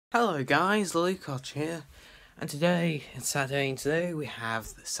Hello guys, Lukoch here, and today it's Saturday, and today we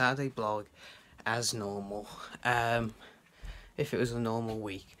have the Saturday blog as normal, if it was a normal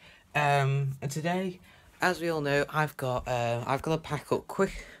week. And today, as we all know, I've got to pack up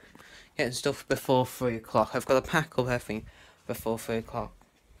quick, getting stuff before 3 o'clock. I've got to pack up everything before 3 o'clock.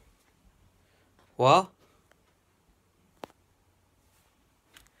 What?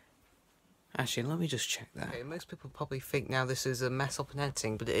 Actually, let me just check that. Okay, most people probably think now this is a mess up in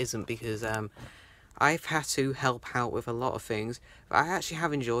editing, but it isn't, because I've had to help out with a lot of things that I actually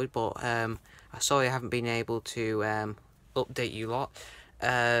have enjoyed, but I'm sorry I haven't been able to update you lot.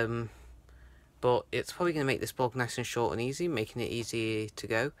 But it's probably going to make this blog nice and short and easy, making it easy to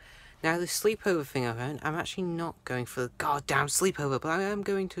go. Now, this sleepover thing I've earned, I'm actually not going for the goddamn sleepover, but I am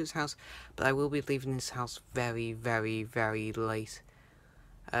going to his house, but I will be leaving his house very, very, very late.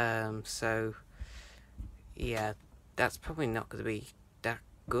 So, yeah, that's probably not going to be that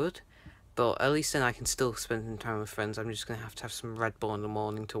good, but at least then I can still spend some time with friends. I'm just going to have some Red Bull in the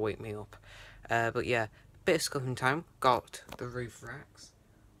morning to wake me up. But yeah, bit of scuffing time, got the roof racks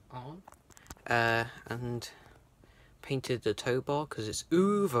on, and painted the tow bar because it's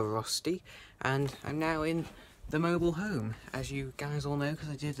uber rusty, and I'm now in the mobile home, as you guys all know, because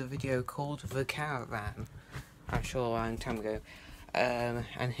I did a video called The Caravan, I'm sure a long time ago.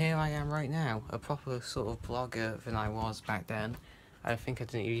 And here I am right now, a proper sort of blogger than I was back then. I think I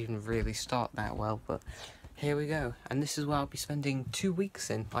didn't even really start that well, but here we go. And this is where I'll be spending 2 weeks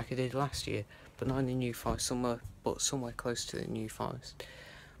in, like I did last year, but not in the New Forest, somewhere close to the New Forest.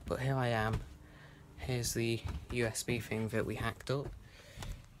 But here I am. Here's the USB thing that we hacked up.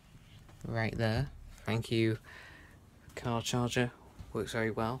 Right there. Thank you, car charger. Works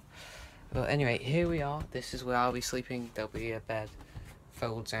very well. But anyway, here we are. This is where I'll be sleeping. There'll be a bed,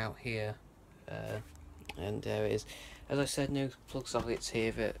 folds out here, and there it is. As I said, no plug sockets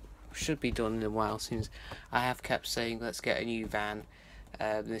here. That should be done in a while, since I have kept saying let's get a new van.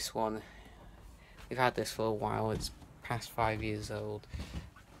 This one, we've had this for a while. It's past 5 years old.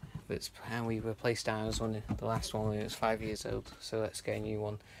 And we replaced ours when the last one when it was 5 years old. So let's get a new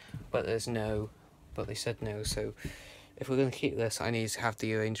one. But they said no. So if we're going to keep this, I need to have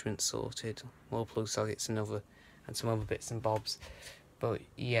the arrangements sorted, more plug sockets and some other bits and bobs. But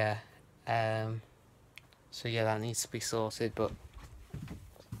yeah, so yeah, that needs to be sorted. But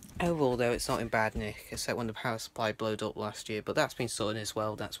overall, though, it's not in bad nick, except when the power supply blowed up last year. But that's been sorted as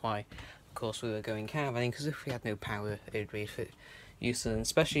well. That's why, of course, we were going caravanning, because if we had no power, it would be useless. And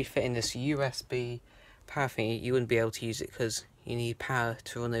especially fitting this USB power thing, you wouldn't be able to use it because you need power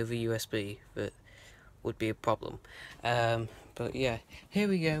to run over USB. But would be a problem. But yeah, here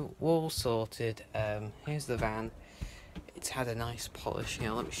we go, all sorted. Here's the van. It's had a nice polish,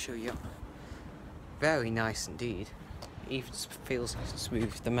 let me show you. Very nice indeed. It even feels nice and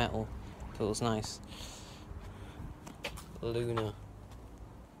smooth. The metal feels nice. Luna,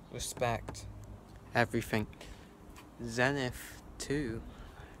 respect, everything. Zenith 2,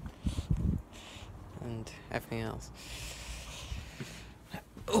 and everything else.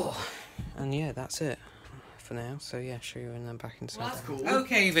 Oh, and yeah, that's it for now. So yeah, show you and then back inside. Well, that's cool.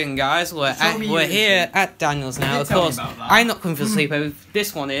 Okay then, guys, we're here at Daniel's now. Of course, I'm not coming for the sleepover.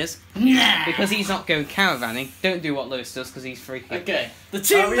 This one is, because he's not going caravanning. Don't do what Lewis does because he's freaky. Okay, the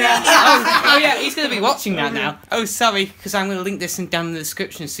two. Oh yeah, he's going to be watching that now. Oh sorry, because I'm going to link this down in the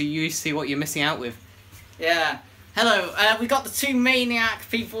description so you see what you're missing out with. Yeah. Hello. We got the two maniac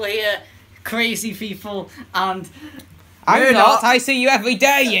people here, crazy people, and I'm not. I see you every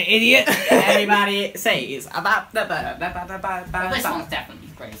day, you idiot. everybody says about the. This one's definitely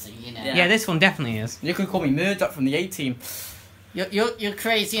crazy, Yeah, this one definitely is. You can call me Murdoch from the A-Team. You're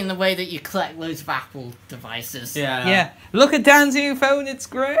crazy in the way that you collect loads of Apple devices. Yeah. Look at Dan's new phone. It's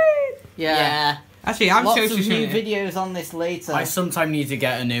great. Yeah. Actually, I'm lots of new videos on this later. I sometime need to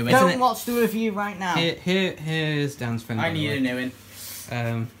get a new one. Don't watch the review right now. Here's Dan's phone. I need a new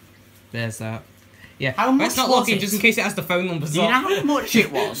one. There's that. Yeah. How much it's not was looking, it? just in case it has the phone numbers. Do you know how much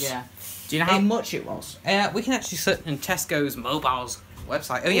it was? Yeah. Do you know how much it was? We can actually search in Tesco's mobile's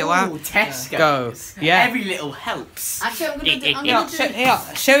website. Oh yeah, wow. Tesco. Go. Yeah. Every little helps. Actually, I'm gonna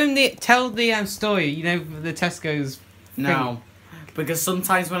do. Show him tell the story. You know, the Tesco's. No. Because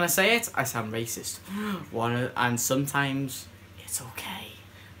sometimes when I say it, I sound racist. And sometimes it's okay.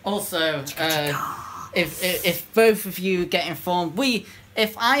 Also, if both of you get informed,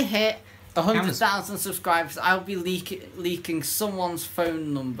 if I hit 100,000 subscribers, I'll be leaking someone's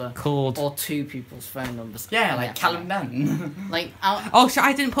phone number or two people's phone numbers. Yeah, like Callum Dunn. Like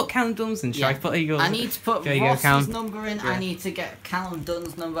I didn't put Callum Dunn's in. Should I put yours? I need to put Ross's number in. Yeah. I need to get Callum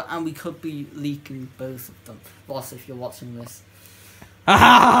Dunn's number, and we could be leaking both of them. Ross, if you're watching this.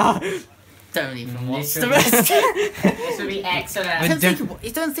 Don't even watch the Literally. rest. This would be excellent. I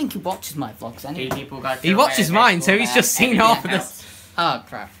don't think he watches my vlogs anyway. He watches mine, so he's just seen half of this. Oh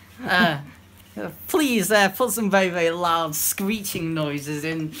crap. Please put some very, very loud screeching noises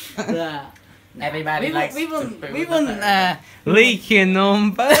in there. Everybody likes we to wouldn't, food we the wouldn't, phone. Leak your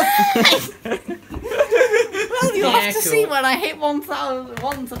number. well, you'll Yeah, have to cool. see when I hit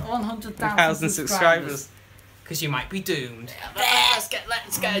 100,000 subscribers. Because you might be doomed. Let's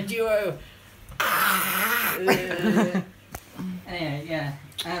get a duo. Anyway, yeah.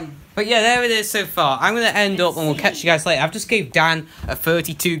 But yeah, there it is so far. I'm going to end up and we'll catch you guys later. I've just gave Dan a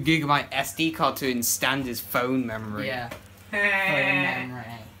 32GB SD card to extend his phone memory. Yeah.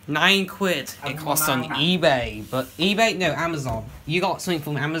 £9 it costs on eBay. But eBay, no, Amazon. You got something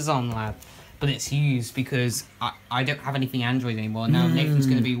from Amazon, lad. But it's used because I don't have anything Android anymore. Now Nathan's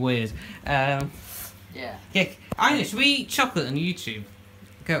going to be weird. Yeah. Yeah, I know. Should we eat chocolate on YouTube?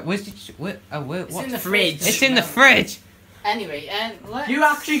 Go. Where's the what? in the fridge. It's in the fridge. Anyway, let's... You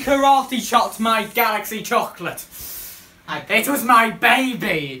actually karate chopped my Galaxy chocolate. It was my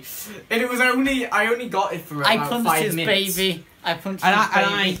baby. And it was I only got it for I about punched 5 his minutes. baby. I punched And his baby.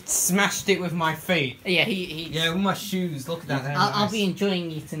 I smashed it with my feet. Yeah, he... Yeah, with my shoes. Look at that. They're I'll nice. be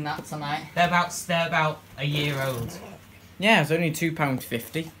enjoying eating that tonight. They're about a year old. Yeah, it's only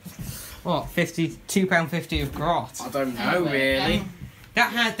 £2.50. What? £52.50 of grot. I don't know Anyway, really.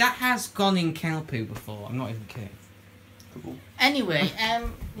 That has gone in cow poo before. I'm not even kidding. Anyway,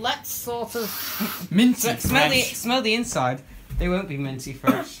 let's sort of... Minty Smell the inside. They won't be minty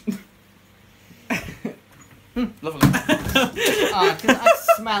fresh. Lovely. I can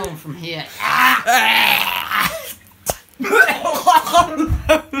smell them from here.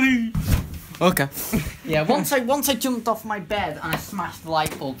 Okay. Yeah, once I jumped off my bed and I smashed the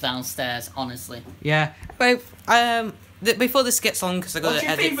light bulb downstairs, honestly. Yeah. Well, before this gets on, because I got What's to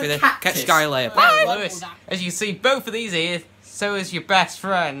your edit favourite for the cactus? catch guy later. Oh, Well, Lewis, as you can see, both of these here. So is your best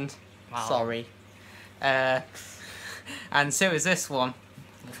friend. Sorry. And so is this one.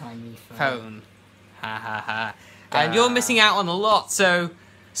 Tiny Phone. Ha ha ha. And you're missing out on a lot. So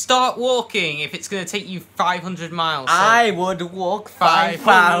start walking if it's going to take you 500 miles. So I would walk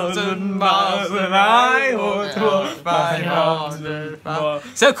 5,000 miles and I would walk 500 miles.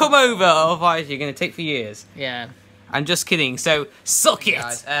 So come over, otherwise you're going to take for years. Yeah. I'm just kidding. So suck it.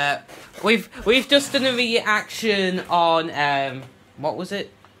 We've just done a reaction on what was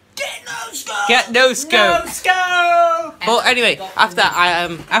it? Get no scope. But anyway, after that,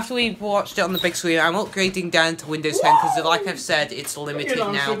 after we watched it on the big screen, I'm upgrading down to Windows 10 because, like I've said, it's limited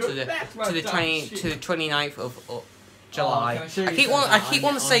now to the 29th of July. I keep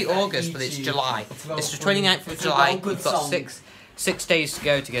wanting to say August, but it's July. It's the 29th of July. We've got 6 days to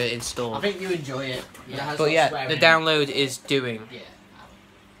go to get it installed. I think you enjoy it. But yeah, the download is doing. Yeah.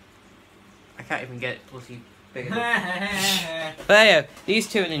 I can't even get it bloody big enough. But yeah, these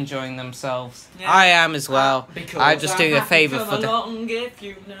two are enjoying themselves. Yeah. I am as well. I'm just doing a favour for the. If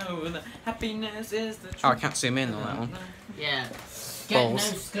you know that happiness is the Oh, I can't zoom in on that one. Yeah. Get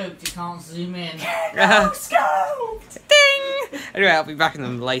Balls. no scope, you can't zoom in. Ding! Anyway, I'll be back in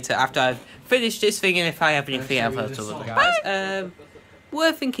them later after I've finished this thing and if I have anything else to look at. Guys,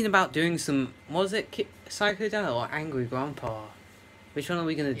 we're thinking about doing some. What was it? Psycho Dad or Angry Grandpa? Which one are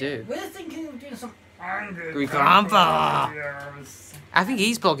we gonna do? We're thinking of doing some Angry Grandpa! I think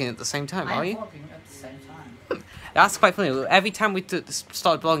he's blogging at the same time, are you? vlogging at the same time. That's quite funny. Every time we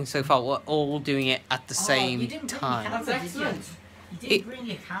started blogging so far, we're all doing it at the You same didn't bring your time. camera, That's did you? excellent. You didn't bring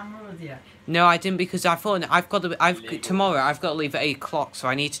your camera with you. No, I didn't because I thought tomorrow I've got to leave at 8 o'clock, so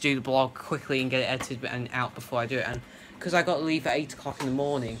I need to do the blog quickly and get it edited and out before I do it. And because I got to leave at 8 o'clock in the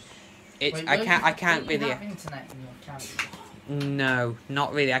morning, I can't really. really. You have internet in your camera. No,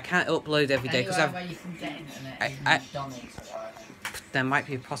 not really. I can't upload every day because Anywhere where you can get internet is I- McDonald's. there might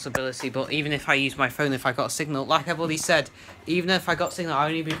be a possibility. But even if I use my phone, if I got a signal, like I've already said, even if I got signal, I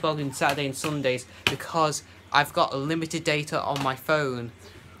only be blogging Saturday and Sundays because I've got a limited data on my phone.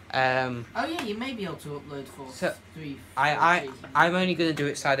 Oh yeah, you may be able to upload for So, 3. I'm only gonna do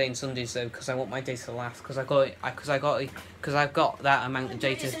it Saturday and Sundays though because I want my data to last because I've got that amount of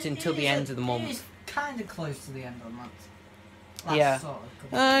data until the end of the month. It's kind of close to the end of the month. Yeah. Sort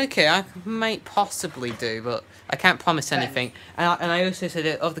of. Okay, I might possibly do, but I can't promise anything. And I also said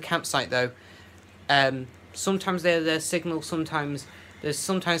that of the campsite though, sometimes there's signal, sometimes there's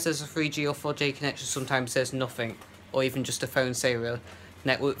a 3G or 4G connection, sometimes there's nothing, or even just a phone serial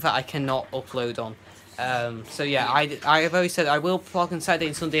network that I cannot upload on. So yeah, I have always said I will plug on Saturday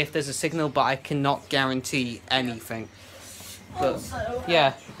and Sunday if there's a signal, but I cannot guarantee anything. But Also,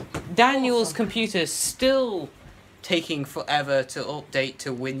 yeah, Daniel's computer still taking forever to update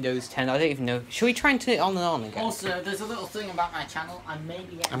to Windows 10. I don't even know. Should we try and turn it on and on again? Also, there's a little thing about my channel. I may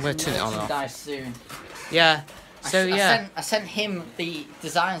be getting I'm gonna some turn it on and off. merchandise soon. Yeah. So yeah. I sent him the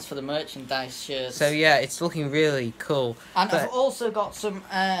designs for the merchandise shirts. So yeah, it's looking really cool. And but- I've also got some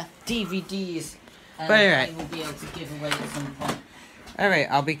DVDs. But anyway. I will be able to give away at some point. Alright,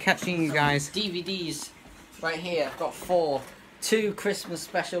 I'll be catching you guys. DVDs right here. I've got 4. 2 Christmas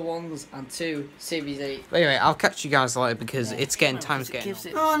special ones and 2 Series 8. But anyway, I'll catch you guys later because it's getting time's It getting. gives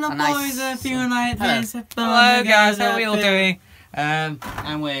it Oh, no, a nice boys, I feel like Hello. this. Hello guys, how are we all doing? And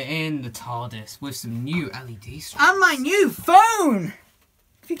we're in the TARDIS with some new LEDs. And my new phone!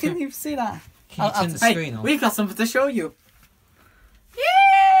 If you can even see that. Can you turn the screen on? We've got something to show you.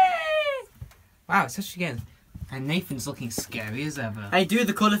 Yay! Wow, it's actually getting. And Nathan's looking scary as ever. I do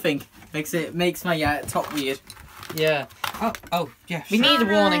the colour thing. Makes my top weird. Yeah. Oh, yeah. We need a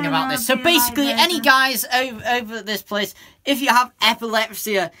warning about this. So basically, any guys over at this place, if you have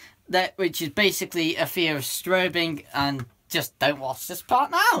epilepsy, which is basically a fear of strobing, and just don't watch this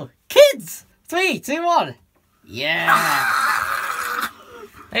part now. Kids! 3, 2, 1. Yeah.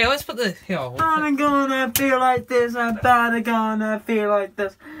 Hey, let's put the. Here, I'm gonna feel like this, I'm better gonna feel like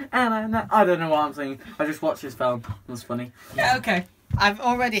this. And I don't know what I'm saying. I just watched this film. It was funny. Yeah, okay. I've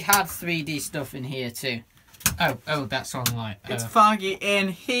already had 3D stuff in here too. Oh, that's on like. It's foggy in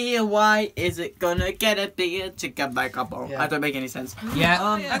here, why is it gonna get a bigger chicken back up? Yeah. I don't make any sense.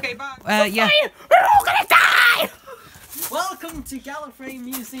 Yeah. Okay, bye. Yeah. We're all gonna die! Welcome to Gallifrey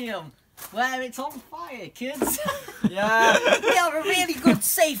Museum, where it's on fire, kids. Yeah. We are a really good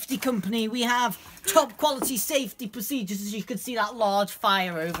safety company. We have top quality safety procedures, as you can see that large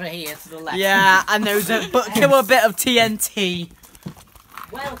fire over here to the left. Yeah, and there's a kill a bit of TNT.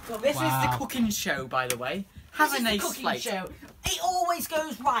 Welcome. This is Wow. the cooking show, by the way. Have This a is the nice cooking plate. show. It always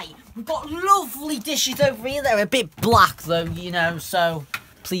goes right. We've got lovely dishes over here. They're a bit black though, you know, so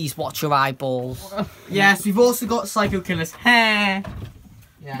please watch your eyeballs. Yes, we've also got Psycho Killer's hair.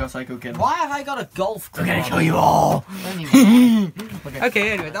 Yeah. We've got Psycho Killer. Why have I got a golf club? We're gonna kill you all. Anyway.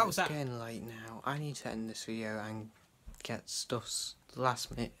 Okay, anyway, that was that. It's getting late now. I need to end this video and get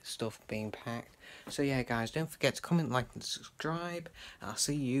last minute stuff being packed. So yeah, guys, don't forget to comment, like, and subscribe. And I'll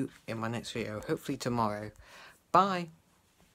see you in my next video, hopefully tomorrow. Bye.